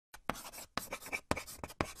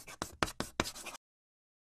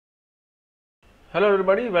Hello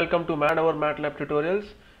everybody, welcome to Man Over MATLAB tutorials.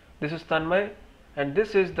 This is Tanmay and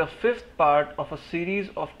this is the fifth part of a series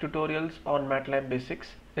of tutorials on MATLAB basics.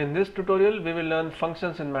 In this tutorial we will learn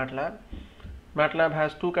functions in MATLAB. MATLAB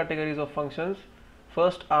has two categories of functions.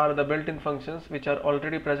 First are the built-in functions which are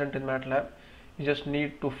already present in MATLAB. You just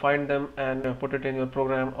need to find them and put it in your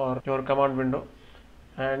program or your command window.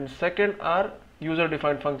 And second are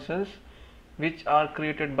user-defined functions which are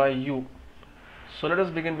created by you. So let us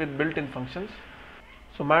begin with built-in functions.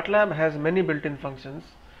 So MATLAB has many built-in functions.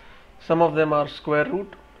 Some of them are square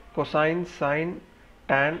root, cosine, sine,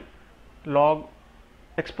 tan, log,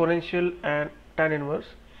 exponential and tan inverse.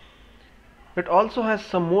 It also has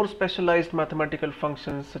some more specialized mathematical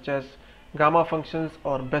functions such as gamma functions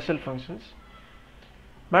or Bessel functions.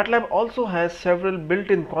 MATLAB also has several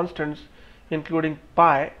built-in constants including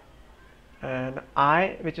pi and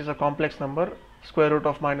I, which is a complex number, square root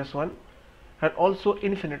of -1, and also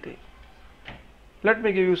infinity. Let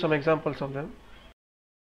me give you some examples of them.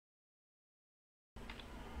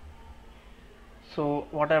 So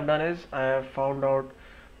what I have done is I have found out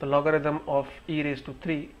the logarithm of e raised to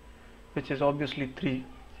 3, which is obviously 3.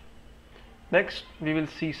 Next we will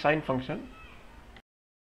see sine function.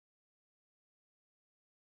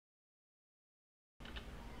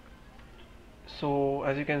 So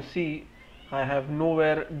as you can see, I have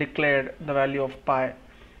nowhere declared the value of pi,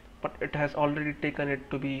 but it has already taken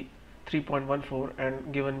it to be 3.14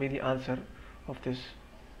 and given me the answer of this.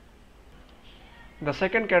 The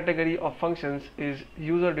second category of functions is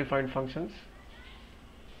user-defined functions.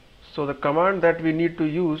 So the command that we need to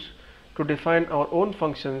use to define our own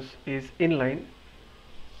functions is inline.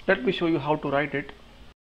 Let me show you how to write it.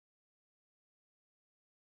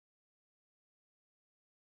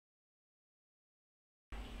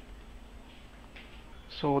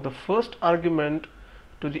 So the first argument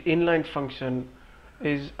to the inline function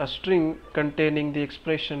is a string containing the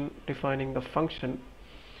expression defining the function,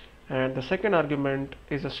 and the second argument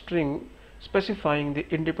is a string specifying the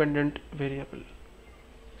independent variable.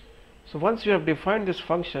 So once you have defined this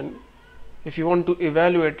function, if you want to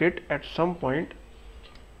evaluate it at some point,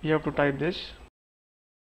 you have to type this.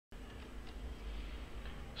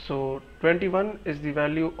 So 21 is the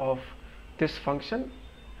value of this function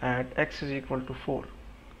at x is equal to 4.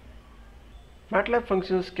 MATLAB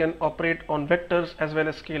functions can operate on vectors as well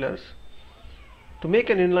as scalars. To make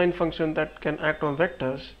an inline function that can act on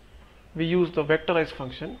vectors, we use the vectorize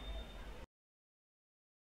function.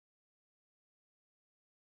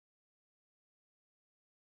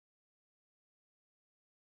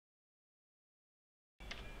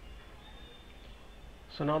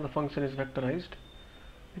 So now the function is vectorized.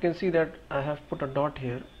 You can see that I have put a dot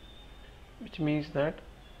here, which means that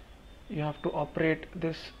you have to operate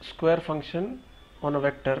this square function on a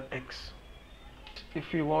vector x.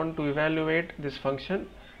 If you want to evaluate this function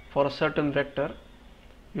for a certain vector,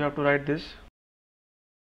 you have to write this.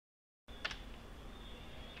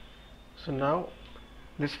 So now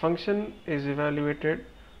this function is evaluated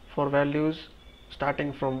for values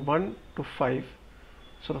starting from 1 to 5.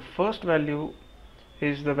 So the first value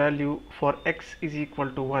is the value for x is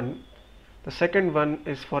equal to 1. The second one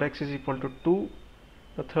is for x is equal to 2.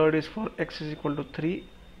 The third is for x is equal to 3,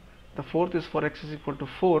 the fourth is for x is equal to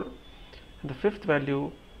 4, and the fifth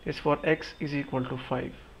value is for x is equal to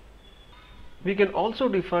 5. We can also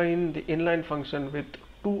define the inline function with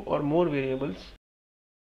 2 or more variables.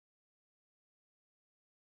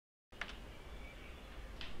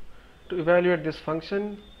 To evaluate this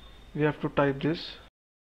function, we have to type this.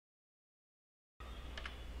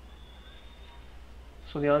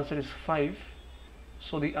 So the answer is 5.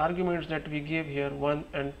 So the arguments that we gave here, 1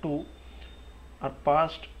 and 2, are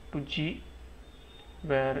passed to G,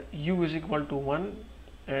 where u is equal to 1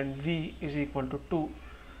 and v is equal to 2.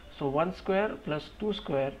 So 1 square plus 2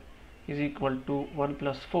 square is equal to 1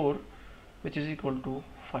 plus 4, which is equal to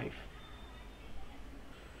 5.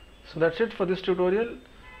 So that's it for this tutorial.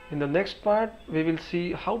 In the next part, we will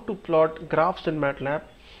see how to plot graphs in MATLAB.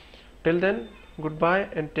 Till then, goodbye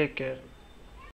and take care.